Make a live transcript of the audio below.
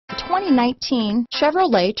2019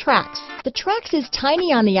 Chevrolet Trax. The Trax is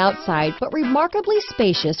tiny on the outside, but remarkably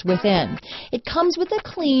spacious within. It comes with a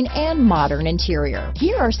clean and modern interior.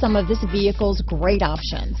 Here are some of this vehicle's great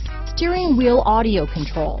options: steering wheel audio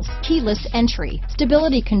controls, keyless entry,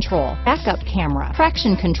 stability control, backup camera,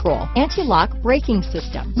 traction control, anti-lock braking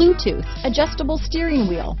system, Bluetooth, adjustable steering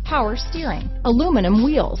wheel, power steering, aluminum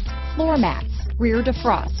wheels, floor mats, rear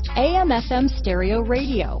defrost, AM/FM stereo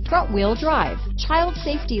radio, front wheel drive, child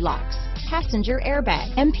safety locks, passenger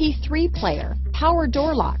airbag, MP3 player, power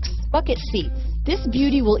door locks, bucket seats. This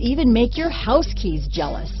beauty will even make your house keys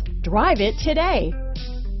jealous. Drive it today.